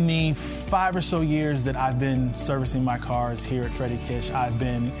 In the 5 or so years that I've been servicing my cars here at Freddie Kish, I've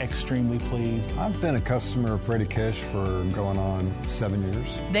been extremely pleased. I've been a customer of Freddie Kish for going on 7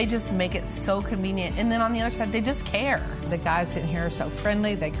 years. They just make it so convenient. And then on the other side, they just care. The guys in here are so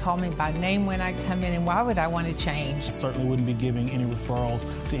friendly. They call me by name when I come in, and why would I want to change? I certainly wouldn't be giving any referrals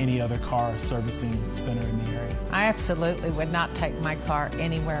to any other car servicing center in the area. I absolutely would not take my car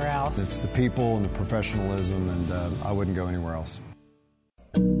anywhere else. It's the people and the professionalism, and I wouldn't go anywhere else.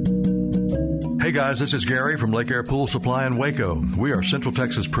 Hey guys, this is Gary from Lake Air Pool Supply in Waco. We are Central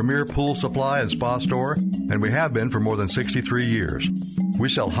Texas' premier pool supply and spa store, and we have been for more than 63 years. We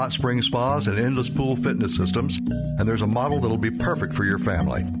sell hot spring spas and endless pool fitness systems, and there's a model that'll be perfect for your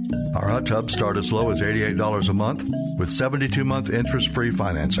family. Our hot tubs start as low as $88 a month with 72-month interest-free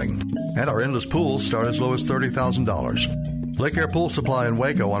financing, and our endless pools start as low as $30,000. Lake Air Pool Supply in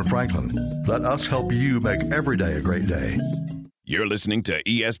Waco on Franklin. Let us help you make every day a great day. You're listening to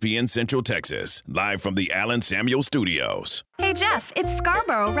ESPN Central Texas, live from the Allen Samuel Studios. Hey, Jeff, it's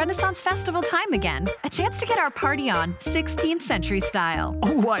Scarborough Renaissance Festival time again. A chance to get our party on, 16th century style.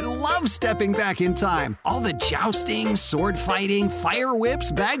 Oh, I love stepping back in time. All the jousting, sword fighting, fire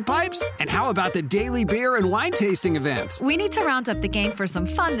whips, bagpipes. And how about the daily beer and wine tasting events? We need to round up the gang for some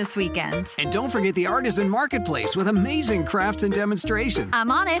fun this weekend. And don't forget the Artisan Marketplace with amazing crafts and demonstrations.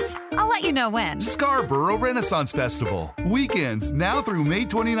 I'm on it. I'll let you know when. Scarborough Renaissance Festival. Weekends now through May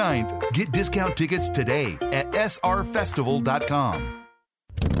 29th. Get discount tickets today at srfestival.com.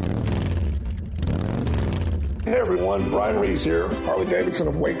 Hey everyone, Brian Rees here, Harley-Davidson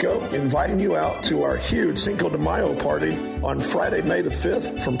of Waco, inviting you out to our huge Cinco de Mayo party on Friday, May the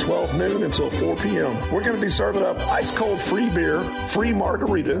 5th from 12 noon until 4 p.m. We're going to be serving up ice-cold free beer, free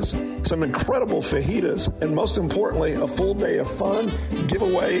margaritas, some incredible fajitas, and most importantly, a full day of fun,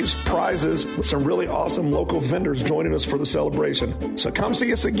 giveaways, prizes, with some really awesome local vendors joining us for the celebration. So come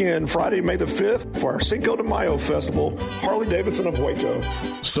see us again Friday, May the 5th for our Cinco de Mayo Festival, Harley-Davidson of Waco.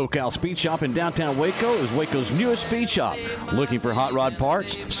 SoCal Speed Shop in downtown Waco is Waco's newest speed shop. Looking for hot rod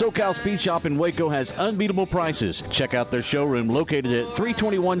parts? SoCal Speed Shop in Waco has unbeatable prices. Check out their showroom located at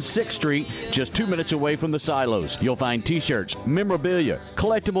 321 6th Street, just 2 minutes away from the silos. You'll find t-shirts, memorabilia,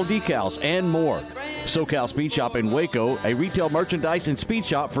 collectible decals, and more. SoCal Speed Shop in Waco, a retail merchandise and speed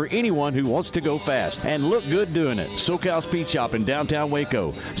shop for anyone who wants to go fast and look good doing it. SoCal Speed Shop in downtown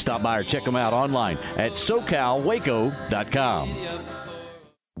Waco. Stop by or check them out online at SoCalWaco.com.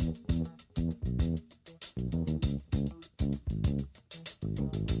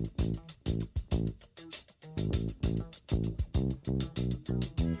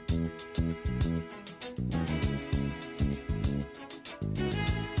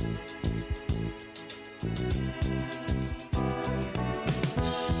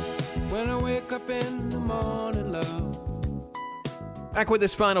 When I wake up in the morning, love. Back with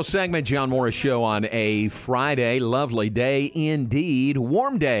this final segment, John Morris Show on a Friday. Lovely day indeed.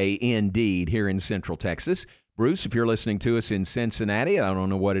 Warm day indeed here in Central Texas. Bruce, if you're listening to us in Cincinnati, I don't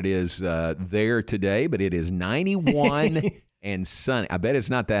know what it is there today, but it is 91 and sunny. I bet it's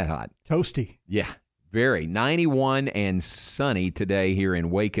not that hot. Toasty. Yeah, very. 91 and sunny today here in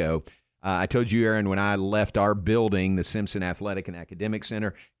Waco. I told you, Aaron, when I left our building, the Simpson Athletic and Academic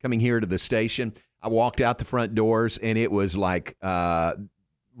Center, coming here to the station, I walked out the front doors, and it was like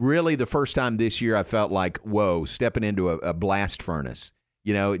really the first time this year I felt like, whoa, stepping into a blast furnace.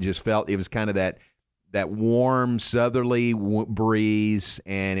 You know, it just felt, it was kind of that warm southerly breeze,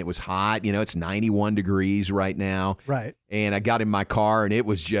 and it was hot. You know, it's 91 degrees right now. Right. And I got in my car, and it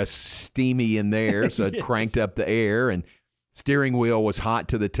was just steamy in there, so it Yes. cranked up the air, and steering wheel was hot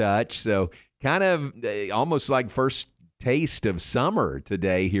to the touch. So kind of almost like first taste of summer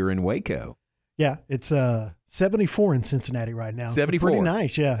today here in Waco. Yeah, it's 74 in Cincinnati right now. 74. Pretty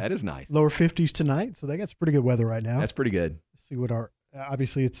nice, yeah. That is nice. Lower 50s tonight, so they got some pretty good weather right now. That's pretty good. Let's see what our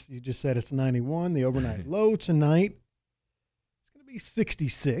obviously it's, you just said it's 91. The overnight low tonight, it's going to be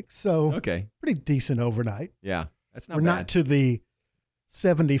 66. So Okay. pretty decent overnight. Yeah, that's not We're bad. not to the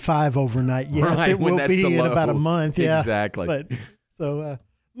 75 overnight yet. Right, It when will that's be the in low. about a month. Yeah, Exactly. But so a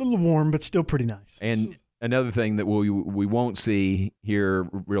little warm, but still pretty nice. And another thing that we won't see here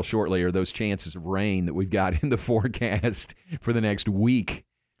real shortly are those chances of rain that we've got in the forecast for the next week.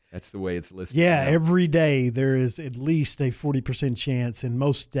 That's the way it's listed. Yeah, now. every day there is at least a 40% chance, and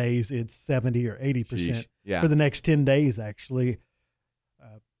most days it's 70 or 80% Sheesh. Yeah. for the next 10 days, actually.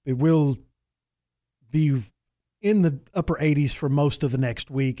 It will be in the upper 80s for most of the next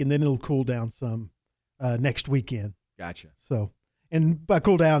week, and then it'll cool down some next weekend. Gotcha. So, and by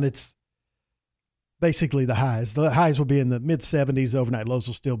cool down, it's basically the highs. The highs will be in the mid-70s. The overnight lows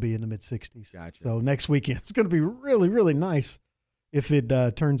will still be in the mid-60s. Gotcha. So next weekend, it's going to be really, really nice if it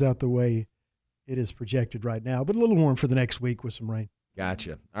turns out the way it is projected right now, but a little warm for the next week with some rain.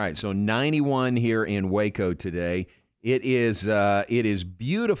 Gotcha. All right, so 91 here in Waco today. It is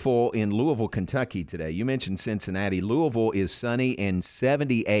beautiful in Louisville, Kentucky today. You mentioned Cincinnati. Louisville is sunny and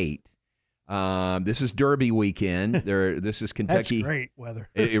 78. This is Derby weekend. This is Kentucky. That's great weather.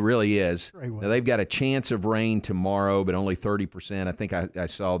 It really is. Great weather. Now, they've got a chance of rain tomorrow, but only 30%. I think I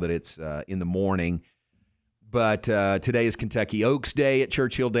saw that it's in the morning. But today is Kentucky Oaks Day at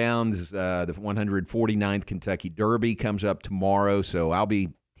Churchill Downs. The 149th Kentucky Derby comes up tomorrow, so I'll be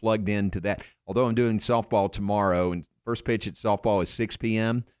plugged into that. Although I'm doing softball tomorrow, and first pitch at softball is 6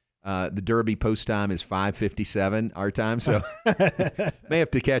 p.m., the Derby post time is 5:57 our time, so may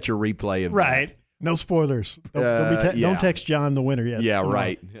have to catch a replay of Right. that. No spoilers. Yeah. Don't text John the winner yet. Yeah, You know,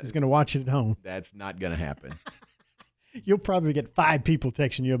 right. He's going to watch it at home. That's not going to happen. You'll probably get 5 people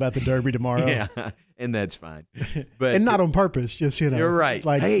texting you about the Derby tomorrow. Yeah, and that's fine. But and not on purpose, just, you're right.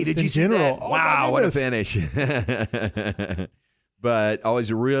 Like, hey, just did in you see general. that? Oh, Wow, my what a goodness. finish. But always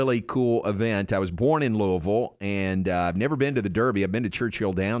a really cool event. I was born in Louisville, and I've never been to the Derby. I've been to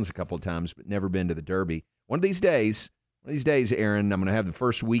Churchill Downs a couple of times, but never been to the Derby. One of these days, Aaron, I'm going to have the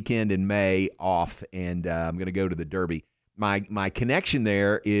first weekend in May off, and I'm going to go to the Derby. My connection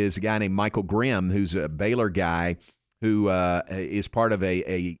there is a guy named Michael Grimm, who's a Baylor guy who is part of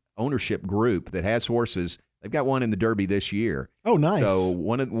a ownership group that has horses. They've got one in the Derby this year. Oh, nice. So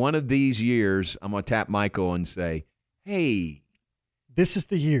one of these years, I'm going to tap Michael and say, hey, this is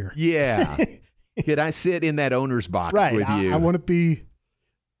the year. Yeah. Could I sit in that owner's box right. with you? I want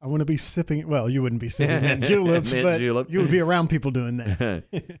to be sipping. Well, you wouldn't be sipping mint juleps, Mint but julep. you would be around people doing that.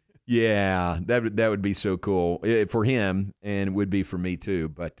 Yeah, that would be so cool for him, and it would be for me too.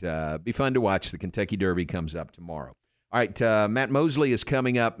 But be fun to watch. The Kentucky Derby comes up tomorrow. All right, Matt Mosley is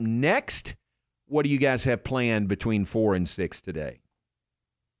coming up next. What do you guys have planned between 4 and 6 today?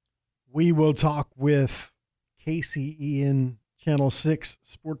 We will talk with KCEN Channel 6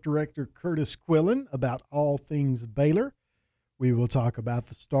 Sport Director Curtis Quillen about all things Baylor. We will talk about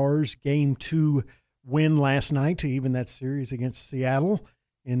the Stars' Game 2 win last night to even that series against Seattle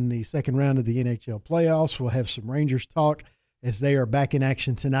in the second round of the NHL playoffs. We'll have some Rangers talk as they are back in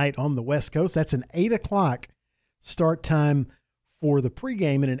action tonight on the West Coast. That's an 8 o'clock start time for the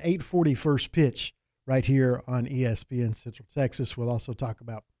pregame and an 8:40 first pitch right here on ESPN Central Texas. We'll also talk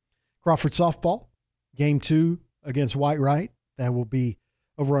about Crawford softball, Game 2 against White-Wright. That will be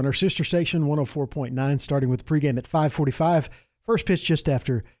over on our sister station, 104.9, starting with pregame at 5:45. First pitch just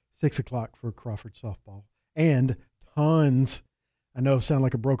after 6 o'clock for Crawford softball. And tons, I know I sound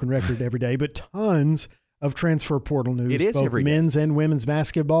like a broken record every day, but tons of transfer portal news. It is both every day. men's and women's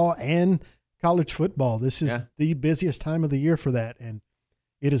basketball and college football. This is the busiest time of the year for that, and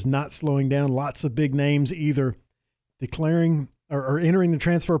it is not slowing down. Lots of big names either declaring or entering the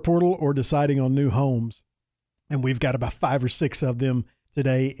transfer portal or deciding on new homes. And we've got about 5 or 6 of them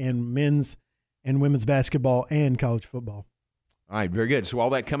today in men's and women's basketball and college football. All right, very good. So all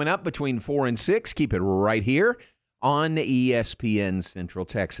that coming up between 4 and 6. Keep it right here on ESPN Central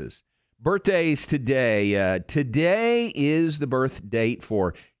Texas. Birthdays today. Today is the birth date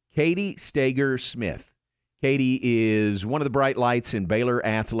for Katie Stager-Smith. Katie is one of the bright lights in Baylor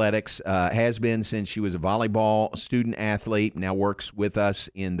athletics, has been since she was a volleyball student athlete, now works with us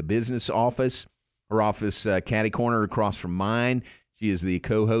in the business office. Her office, catty corner across from mine. She is the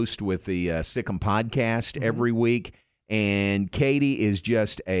co-host with the Sick'em podcast every week. And Katie is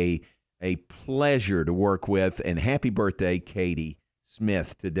just a pleasure to work with. And happy birthday, Katie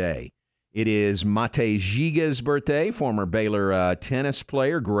Smith, today. It is Mate Giga's birthday, former Baylor tennis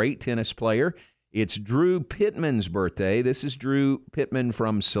player, great tennis player. It's Drew Pittman's birthday. This is Drew Pittman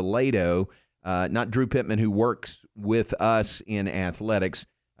from Salado, not Drew Pittman who works with us in athletics.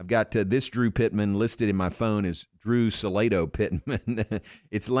 I've got this Drew Pittman listed in my phone as Drew Salado Pittman.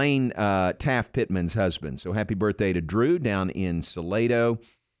 It's Lane Taft Pittman's husband. So happy birthday to Drew down in Salado.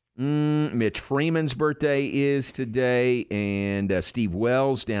 Mitch Freeman's birthday is today, and Steve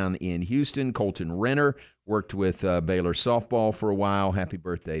Wells down in Houston. Colton Renner worked with Baylor softball for a while. Happy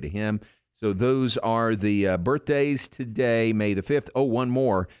birthday to him. So those are the birthdays today, May the 5th. Oh, one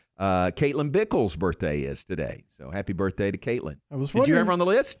more. Caitlin Bickle's birthday is today. So happy birthday to Caitlin. Did you have her on the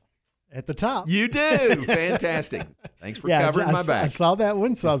list? At the top. You do. Fantastic. Thanks for covering my back. I saw that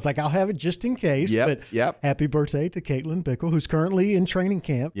one, so I was like, I'll have it just in case. Yep. Happy birthday to Caitlin Bickle, who's currently in training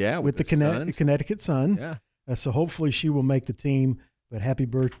camp with the Connecticut Sun. Yeah. So hopefully she will make the team. But happy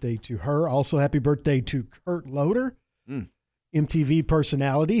birthday to her. Also, happy birthday to Kurt Loder, MTV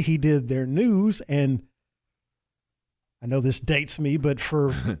personality. He did their news, and I know this dates me, but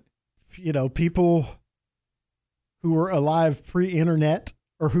for people who were alive pre-internet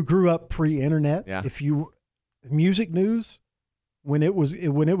or who grew up pre-internet, music news, when it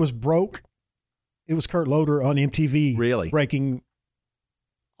was broke, it was Kurt Loder on MTV, really breaking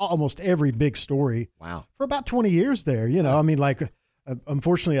almost every big story. Wow, for about 20 years there. I mean, like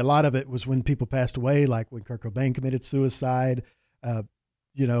unfortunately, a lot of it was when people passed away, like when Kurt Cobain committed suicide.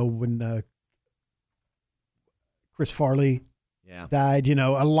 When Chris Farley died.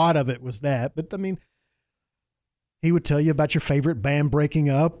 A lot of it was that. But I mean, he would tell you about your favorite band breaking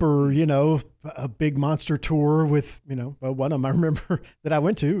up, or a big monster tour with one of them I remember that I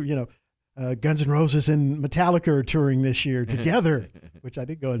went to. Guns N' Roses and Metallica are touring this year together, which I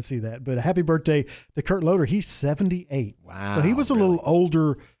did go and see that. But a happy birthday to Kurt Loder. He's 78. Wow. So he was a little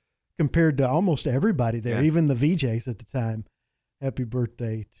older compared to almost everybody there, even the VJs at the time. Happy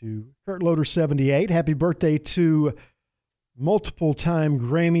birthday to Kurt Loder, 78. Happy birthday to multiple-time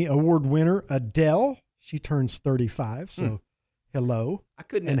Grammy Award winner Adele. She turns 35, so hello.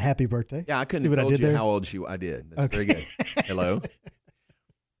 And happy birthday. Yeah, I couldn't have told you how old I did. That's very good. Hello.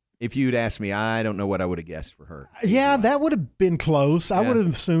 If you'd asked me, I don't know what I would have guessed for her. Yeah, that would have been close. I would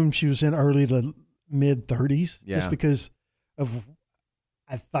have assumed she was in early to mid-30s just because of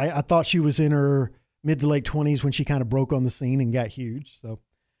I thought she was in her mid to late 20s when she kind of broke on the scene and got huge. So,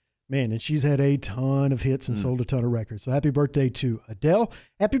 man, and she's had a ton of hits and sold a ton of records. So happy birthday to Adele.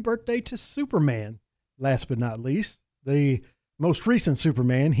 Happy birthday to Superman, last but not least. The most recent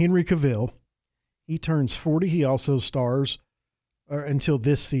Superman, Henry Cavill. He turns 40. He also stars until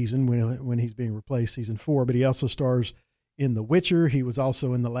this season when he's being replaced, season 4. But he also stars in The Witcher. He was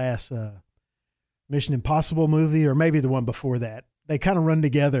also in the last Mission Impossible movie, or maybe the one before that. They kind of run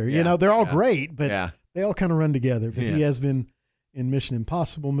together. Yeah. You know, they're all great, but they all kind of run together. But Yeah. he has been in Mission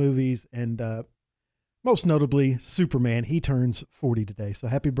Impossible movies, and most notably Superman. He turns 40 today. So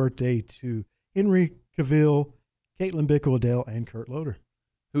happy birthday to Henry Cavill, Caitlin Bickel-Adele, and Kurt Loder.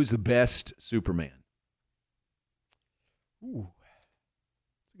 Who's the best Superman? Ooh,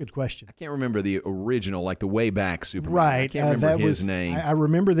 that's a good question. I can't remember the original, like the way back Superman. Right. I can't remember his name. I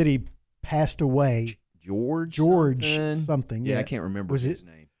remember that he passed away. George something. Yeah, I can't remember his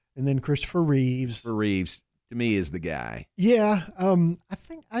name. And then Christopher Reeves. Christopher Reeves, to me, is the guy. Yeah.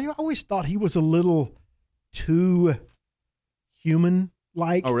 I always thought he was a little too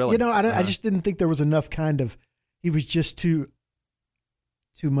human-like. Oh, really? You know, I just didn't think there was enough he was just too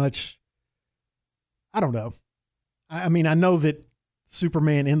much. I don't know. I mean, I know that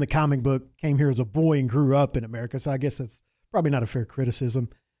Superman in the comic book came here as a boy and grew up in America, so I guess that's probably not a fair criticism.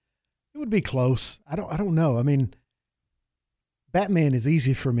 It would be close. I don't know. I mean, Batman is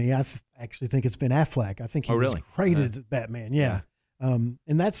easy for me. I actually think it's Ben Affleck. I think he was great as Batman. Yeah. And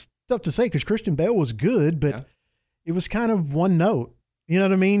that's tough to say because Christian Bale was good, but it was kind of one note. You know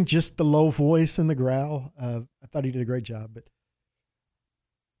what I mean? Just the low voice and the growl. I thought he did a great job, but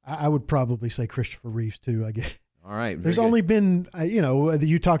I would probably say Christopher Reeves too, I guess. All right. There's only been,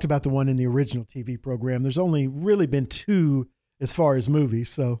 you talked about the one in the original TV program. There's only really been 2 as far as movies,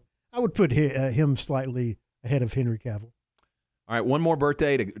 so I would put him slightly ahead of Henry Cavill. All right, one more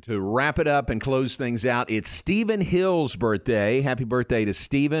birthday to wrap it up and close things out. It's Stephen Hill's birthday. Happy birthday to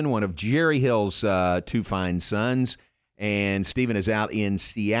Stephen, one of Jerry Hill's 2 fine sons. And Stephen is out in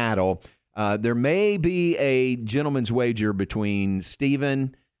Seattle. There may be a gentleman's wager between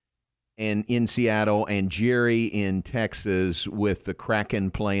Stephen and in Seattle and Jerry in Texas with the Kraken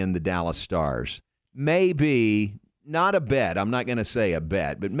playing the Dallas Stars. Maybe, not a bet. I'm not going to say a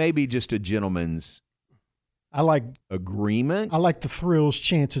bet, but maybe just a gentleman's agreement. I like the Thrills'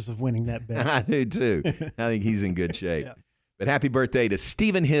 chances of winning that bet. I do too. I think he's in good shape. Yeah. But happy birthday to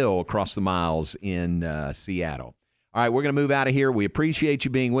Stephen Hill across the miles in Seattle. All right, we're going to move out of here. We appreciate you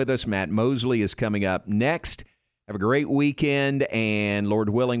being with us. Matt Mosley is coming up next. Have a great weekend, and Lord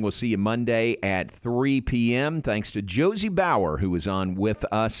willing, we'll see you Monday at 3 p.m. Thanks to Josie Bauer, who is on with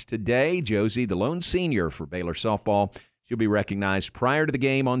us today. Josie, the lone senior for Baylor softball. She'll be recognized prior to the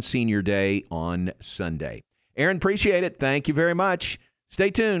game on Senior Day on Sunday. Aaron, appreciate it. Thank you very much. Stay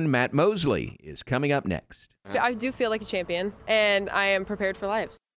tuned. Matt Mosley is coming up next. I do feel like a champion, and I am prepared for life.